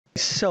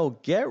So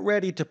get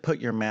ready to put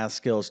your math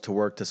skills to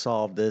work to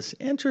solve this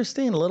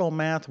interesting little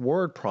math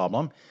word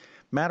problem.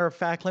 Matter of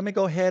fact, let me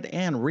go ahead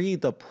and read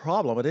the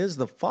problem. It is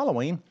the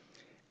following.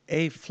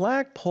 A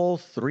flagpole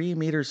 3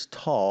 meters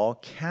tall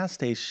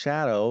cast a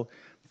shadow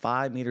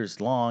 5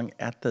 meters long.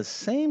 At the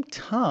same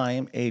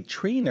time, a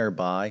tree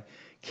nearby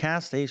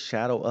cast a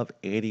shadow of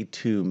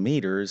 82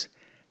 meters.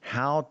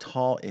 How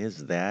tall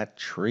is that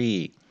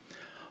tree?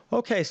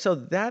 Okay, so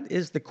that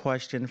is the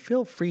question.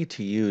 Feel free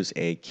to use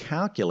a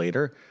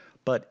calculator,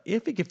 but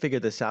if you can figure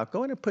this out, go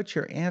ahead and put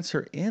your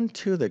answer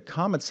into the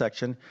comment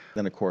section.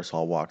 Then, of course,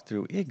 I'll walk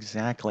through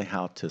exactly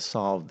how to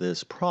solve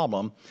this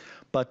problem.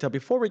 But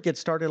before we get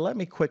started, let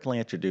me quickly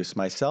introduce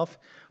myself.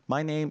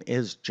 My name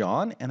is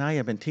John, and I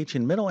have been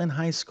teaching middle and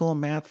high school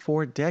math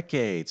for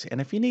decades.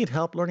 And if you need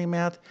help learning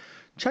math,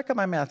 check out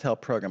my math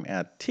help program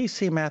at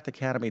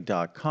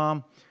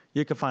tcmathacademy.com.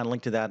 You can find a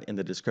link to that in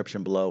the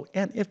description below.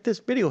 And if this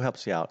video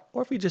helps you out,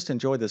 or if you just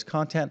enjoy this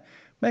content,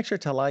 make sure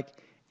to like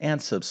and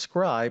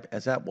subscribe,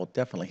 as that will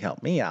definitely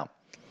help me out.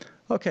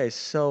 Okay,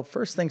 so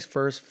first things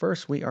first.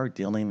 First, we are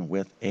dealing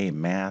with a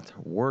math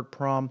word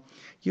problem.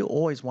 You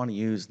always want to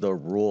use the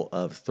rule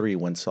of three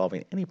when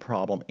solving any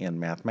problem in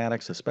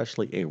mathematics,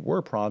 especially a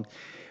word problem.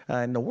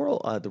 And the rule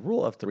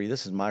of three,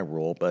 this is my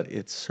rule, but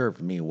it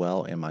served me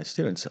well and my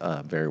students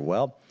very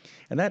well.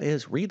 And that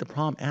is read the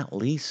problem at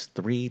least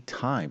 3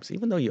 times.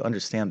 Even though you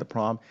understand the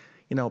problem,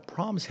 you know,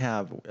 problems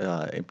have,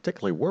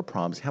 particularly word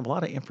problems, have a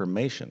lot of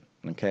information,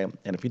 okay?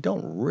 And if you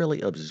don't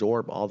really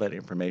absorb all that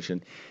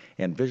information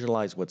and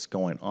visualize what's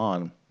going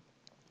on,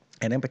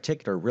 and in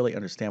particular really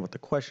understand what the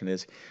question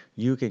is,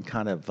 you can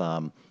kind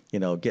of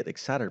get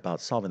excited about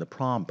solving the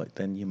problem, but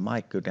then you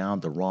might go down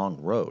the wrong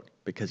road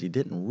because you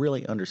didn't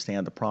really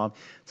understand the problem.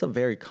 It's a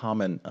very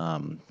common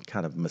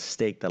kind of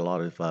mistake that a lot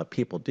of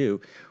people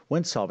do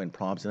when solving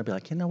problems, and they'll be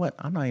like, you know what,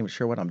 I'm not even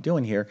sure what I'm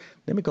doing here.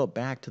 Let me go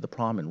back to the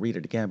problem and read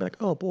it again and be like,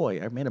 oh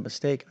boy, I made a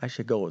mistake, I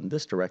should go in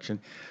this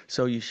direction.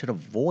 So you should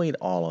avoid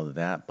all of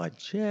that by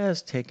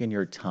just taking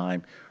your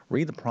time,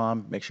 read the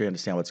problem, make sure you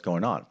understand what's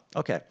going on.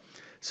 Okay.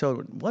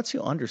 So once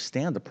you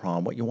understand the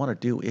problem, what you want to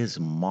do is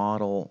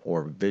model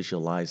or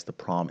visualize the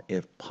problem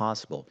if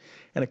possible.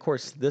 And of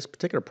course, this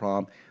particular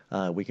problem,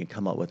 we can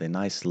come up with a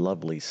nice,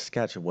 lovely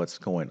sketch of what's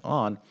going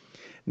on.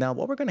 Now,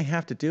 what we're going to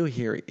have to do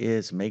here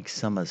is make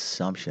some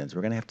assumptions.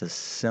 We're going to have to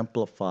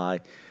simplify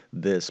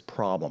this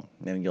problem,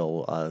 and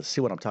you'll see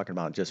what I'm talking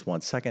about in just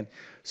 1 second.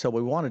 So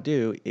what we want to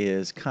do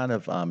is kind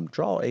of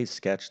draw a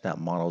sketch that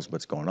models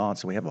what's going on.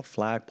 So we have a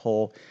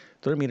flagpole,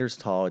 3 meters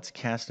tall. It's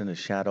cast in a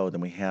shadow.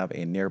 Then we have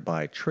a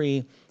nearby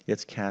tree.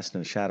 It's cast in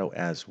a shadow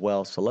as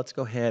well. So let's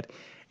go ahead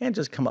and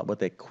just come up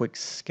with a quick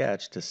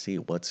sketch to see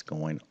what's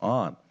going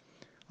on.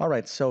 All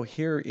right, so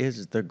here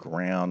is the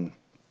ground.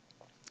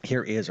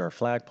 Here is our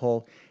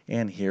flagpole,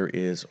 and here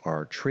is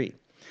our tree.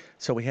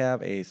 So we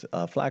have a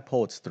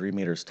flagpole, it's 3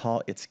 meters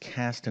tall, it's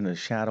cast in a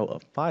shadow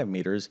of 5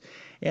 meters,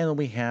 and then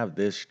we have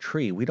this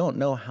tree. We don't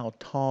know how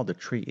tall the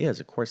tree is,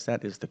 of course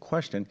that is the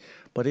question,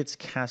 but it's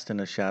cast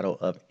in a shadow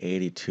of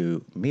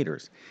 82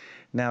 meters.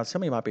 Now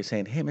some of you might be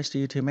saying, hey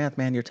Mr. YouTube Math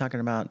Man, you're talking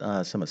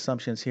about some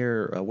assumptions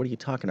here, what are you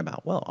talking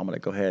about? Well, I'm going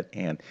to go ahead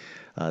and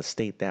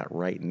state that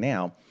right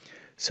now.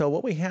 So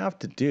what we have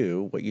to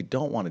do, what you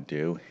don't want to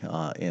do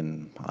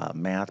in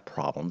math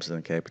problems,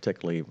 okay,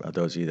 particularly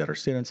those of you that are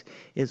students,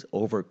 is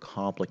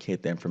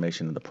overcomplicate the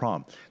information in the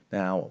problem.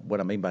 Now,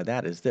 what I mean by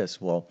that is this.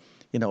 Well,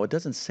 you know, it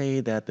doesn't say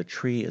that the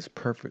tree is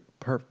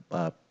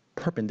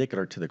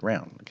perpendicular to the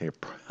ground. Okay,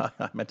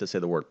 I meant to say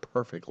the word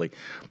perfectly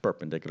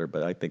perpendicular,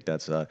 but I think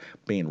that's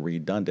being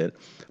redundant.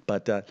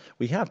 But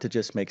we have to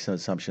just make some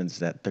assumptions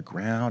that the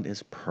ground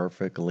is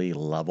perfectly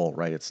level,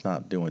 right? It's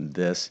not doing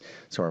this.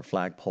 So our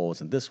flagpole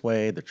isn't this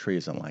way, the tree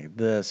isn't like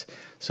this.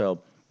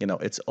 So, you know,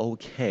 it's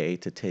okay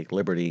to take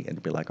liberty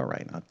and be like, all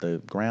right,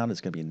 the ground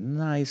is going to be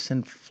nice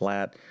and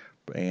flat,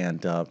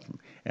 and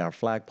our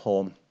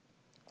flagpole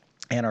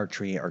and our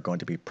tree are going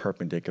to be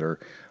perpendicular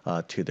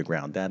to the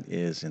ground. That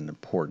is an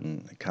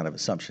important kind of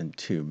assumption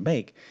to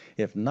make.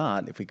 If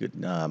not, if we could,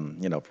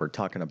 if we're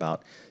talking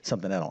about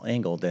something at an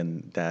angle,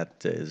 then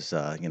that is,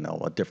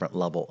 a different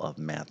level of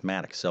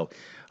mathematics. So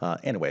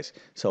anyways,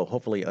 so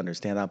hopefully you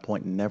understand that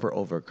point. Never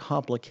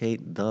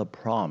overcomplicate the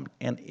problem.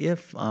 And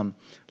if,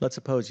 let's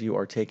suppose you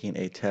are taking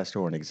a test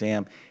or an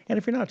exam, and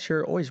if you're not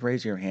sure, always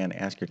raise your hand,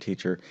 ask your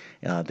teacher.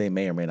 They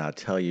may or may not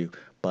tell you,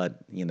 but,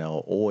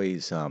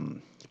 always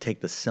take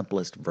the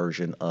simplest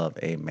version of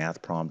a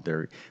math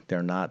problem.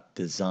 They're not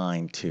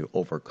designed to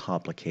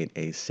overcomplicate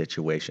a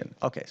situation.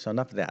 Okay, so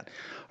enough of that.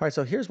 All right,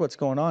 so here's what's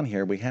going on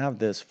here. We have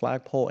this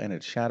flagpole and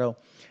its shadow,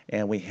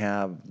 and we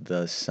have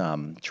this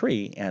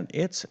tree and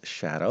its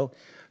shadow.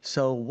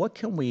 So what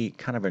can we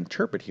kind of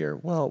interpret here?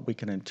 Well, we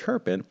can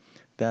interpret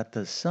that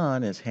the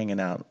sun is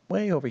hanging out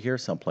way over here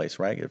someplace,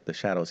 right? If the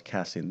shadow is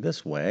casting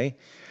this way.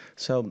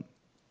 So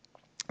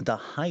the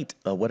height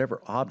of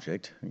whatever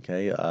object,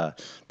 okay,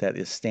 that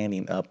is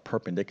standing up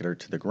perpendicular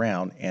to the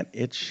ground and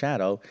its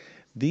shadow,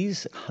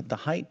 the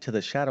height to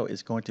the shadow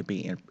is going to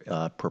be in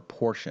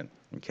proportion,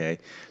 Okay,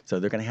 so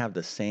they're going to have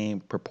the same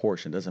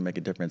proportion. Doesn't make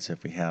a difference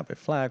if we have a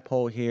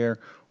flagpole here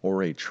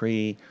or a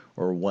tree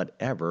or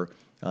whatever.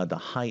 The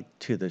height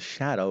to the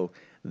shadow,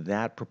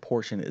 that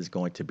proportion is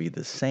going to be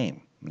the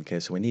same. Okay,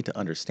 so we need to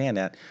understand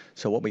that.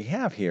 So what we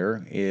have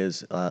here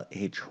is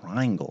a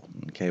triangle.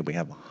 Okay, we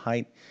have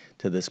height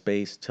to this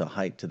base to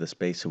height to this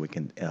base, so we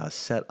can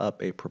set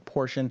up a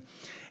proportion.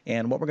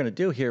 And what we're going to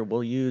do here,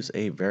 we'll use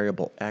a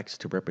variable x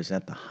to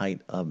represent the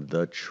height of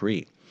the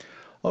tree.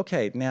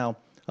 Okay, now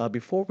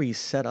before we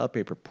set up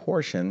a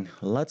proportion,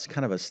 let's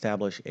kind of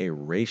establish a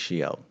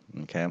ratio.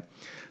 Okay,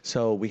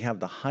 so we have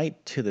the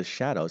height to the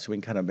shadow, so we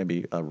can kind of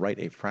maybe write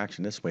a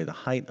fraction this way. The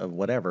height of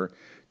whatever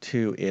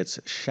to its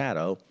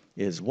shadow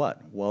is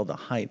what? Well, the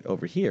height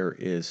over here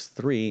is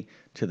 3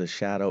 to the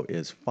shadow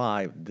is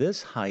 5.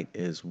 This height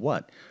is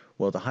what?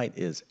 Well, the height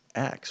is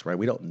x, right?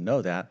 We don't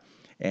know that,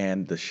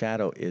 and the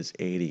shadow is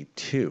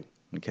 82.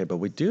 Okay, but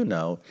we do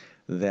know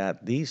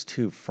that these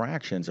two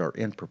fractions are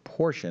in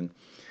proportion,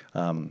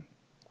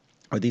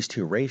 or these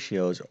two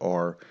ratios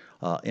are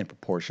in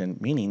proportion,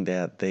 meaning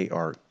that they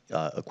are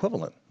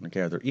equivalent,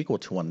 okay, they're equal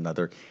to one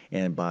another,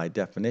 and by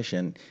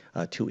definition,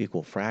 two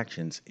equal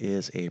fractions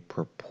is a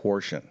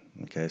proportion,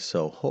 okay,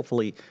 so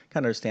hopefully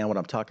kind of understand what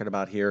I'm talking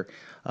about here.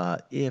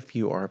 If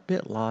you are a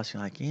bit lost,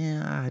 you're like,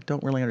 yeah, I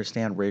don't really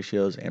understand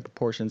ratios and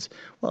proportions,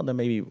 well, then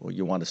maybe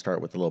you want to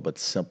start with a little bit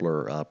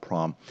simpler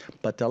problem,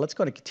 but let's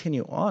go to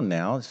continue on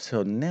now.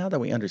 So now that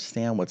we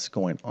understand what's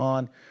going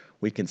on,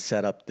 we can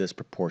set up this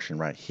proportion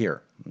right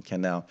here. Okay,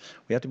 now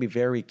we have to be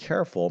very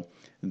careful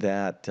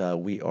that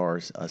we are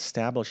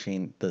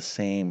establishing the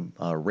same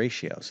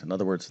ratios. In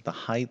other words, the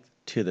height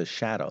to the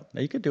shadow.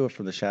 Now you could do it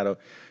from the shadow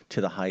to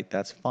the height,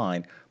 that's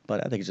fine,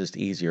 but I think it's just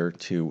easier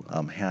to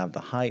have the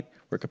height.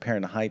 We're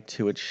comparing the height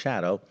to its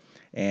shadow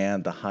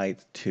and the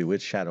height to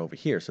its shadow over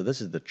here. So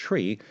this is the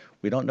tree.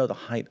 We don't know the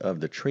height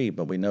of the tree,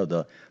 but we know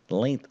the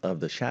length of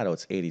the shadow,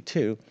 it's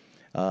 82.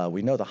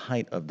 We know the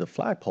height of the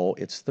flagpole,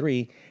 it's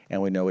 3,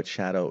 and we know its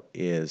shadow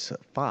is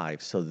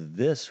 5. So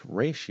this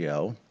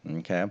ratio,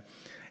 okay,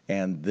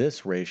 and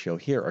this ratio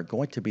here are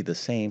going to be the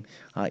same,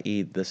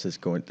 i.e.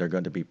 they're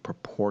going to be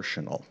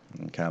proportional,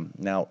 okay.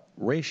 Now,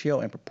 ratio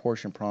and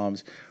proportion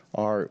problems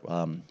are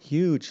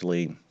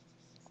hugely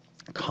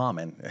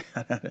common.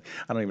 I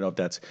don't even know if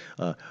that's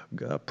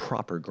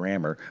proper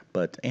grammar,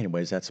 but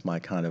anyways, that's my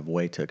kind of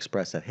way to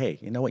express that. Hey,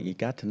 you know what? You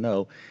got to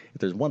know if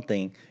there's one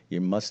thing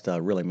you must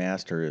really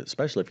master,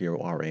 especially if you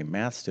are a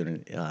math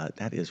student,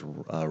 that is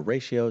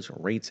ratios,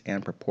 rates,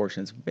 and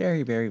proportions.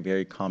 Very, very,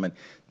 very common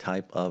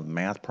type of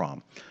math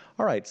problem.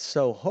 All right,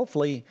 so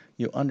hopefully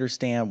you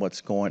understand what's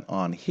going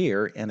on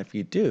here, and if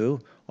you do,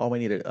 all we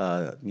need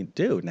to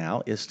do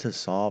now is to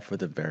solve for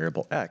the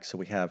variable x. So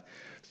we have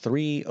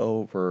 3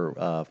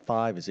 over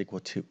 5 is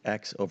equal to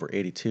x over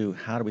 82.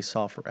 How do we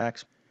solve for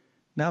x?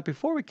 Now,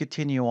 before we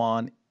continue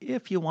on,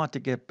 if you want to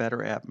get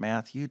better at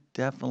math, you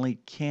definitely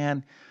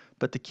can,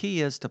 but the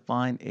key is to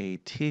find a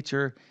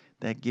teacher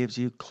that gives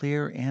you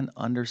clear and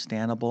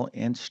understandable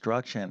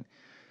instruction.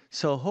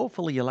 So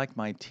hopefully you like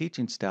my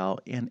teaching style,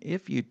 and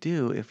if you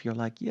do, if you're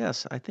like,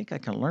 yes, I think I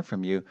can learn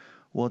from you,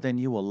 well, then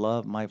you will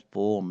love my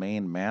full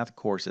main math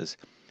courses.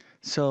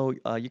 So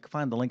you can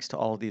find the links to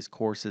all of these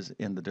courses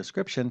in the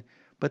description,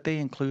 but they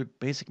include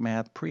basic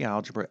math,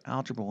 pre-algebra,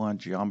 algebra 1,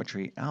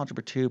 geometry,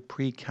 algebra 2,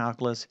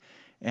 pre-calculus,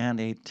 and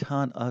a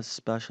ton of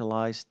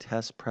specialized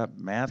test prep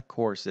math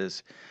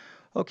courses.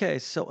 Okay,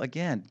 so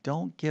again,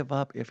 don't give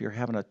up if you're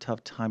having a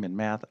tough time in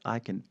math. I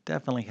can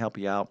definitely help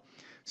you out.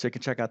 So you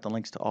can check out the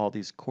links to all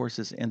these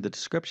courses in the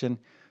description.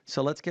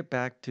 So let's get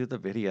back to the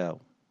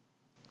video.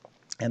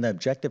 And the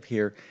objective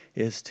here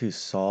is to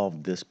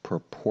solve this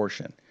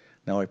proportion.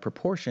 Now, a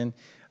proportion,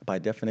 by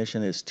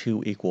definition, is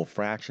two equal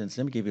fractions.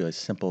 Let me give you a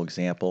simple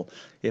example.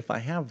 If I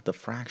have the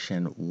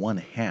fraction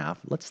 1/2,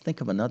 let's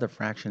think of another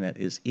fraction that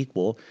is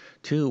equal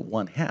to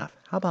 1/2.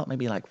 How about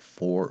maybe like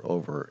 4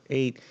 over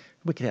 8?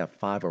 We could have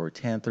 5 over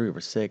 10, 3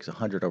 over 6,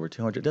 100 over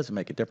 200. It doesn't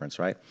make a difference,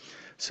 right?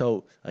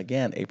 So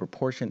again, a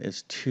proportion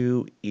is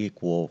two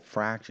equal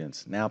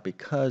fractions. Now,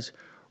 because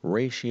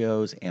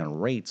ratios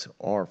and rates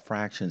are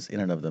fractions in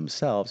and of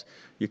themselves,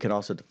 you can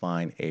also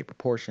define a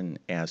proportion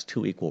as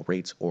two equal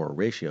rates or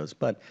ratios,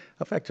 but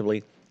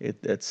effectively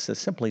it's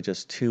simply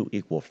just two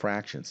equal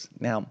fractions.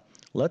 Now,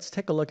 let's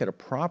take a look at a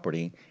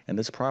property, and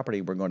this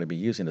property we're going to be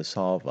using to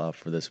solve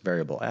for this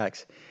variable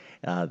x.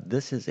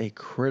 This is a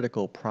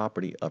critical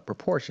property of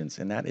proportions,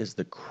 and that is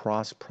the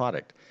cross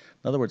product.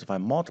 In other words, if I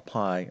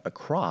multiply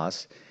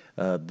across,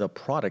 the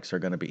products are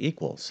going to be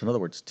equal. So in other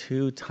words,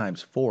 2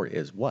 times 4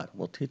 is what?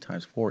 Well, 2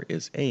 times 4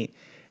 is 8,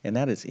 and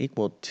that is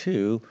equal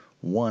to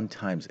 1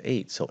 times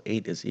 8. So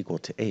 8 is equal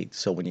to 8.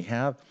 So when you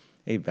have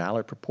a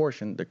valid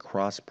proportion, the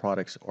cross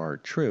products are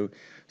true.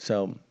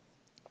 So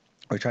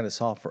we're trying to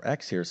solve for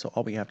x here, so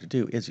all we have to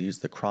do is use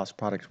the cross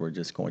product. We're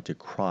just going to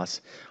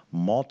cross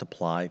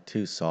multiply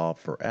to solve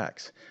for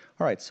x.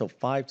 All right, so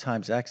 5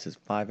 times x is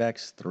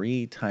 5x.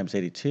 3 times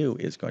 82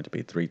 is going to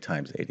be 3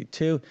 times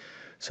 82.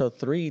 So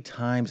 3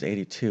 times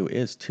 82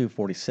 is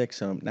 246.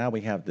 So now we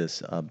have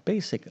this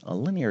basic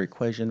linear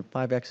equation.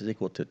 5x is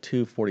equal to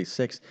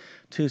 246.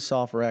 To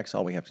solve for x,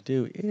 all we have to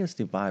do is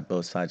divide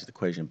both sides of the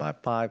equation by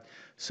 5.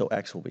 So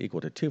x will be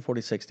equal to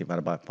 246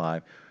 divided by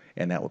 5.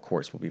 And that, of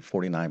course, will be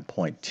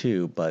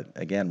 49.2. But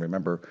again,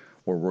 remember,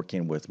 we're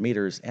working with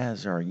meters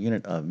as our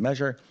unit of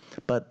measure.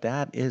 But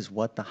that is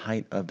what the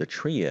height of the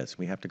tree is.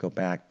 We have to go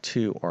back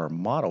to our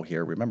model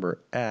here.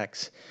 Remember,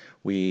 x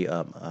we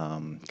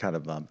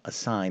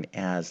assign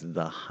as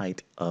the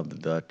height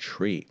of the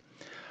tree.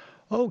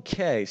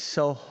 Okay,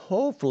 so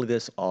hopefully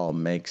this all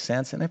makes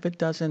sense, and if it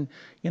doesn't,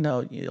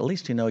 at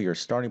least you know your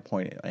starting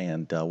point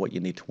and what you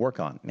need to work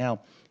on.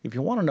 Now, if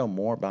you want to know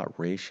more about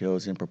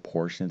ratios and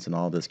proportions and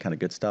all this kind of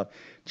good stuff,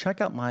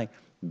 check out my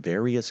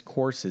various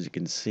courses. You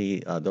can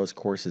see those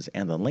courses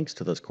and the links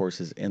to those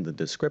courses in the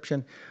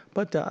description.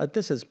 But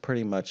this is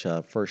pretty much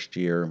first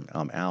year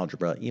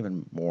algebra,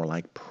 even more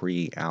like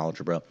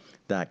pre-algebra,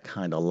 that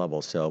kind of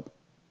level. So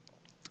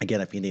again,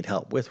 if you need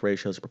help with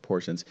ratios or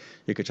proportions,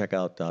 you can check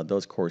out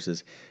those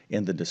courses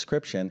in the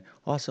description.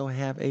 Also, I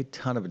have a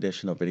ton of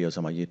additional videos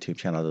on my YouTube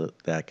channel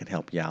that can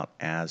help you out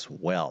as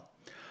well.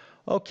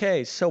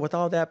 Okay, so with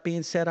all that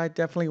being said, I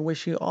definitely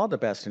wish you all the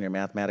best in your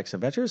mathematics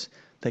adventures.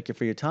 Thank you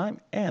for your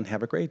time and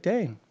have a great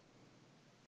day.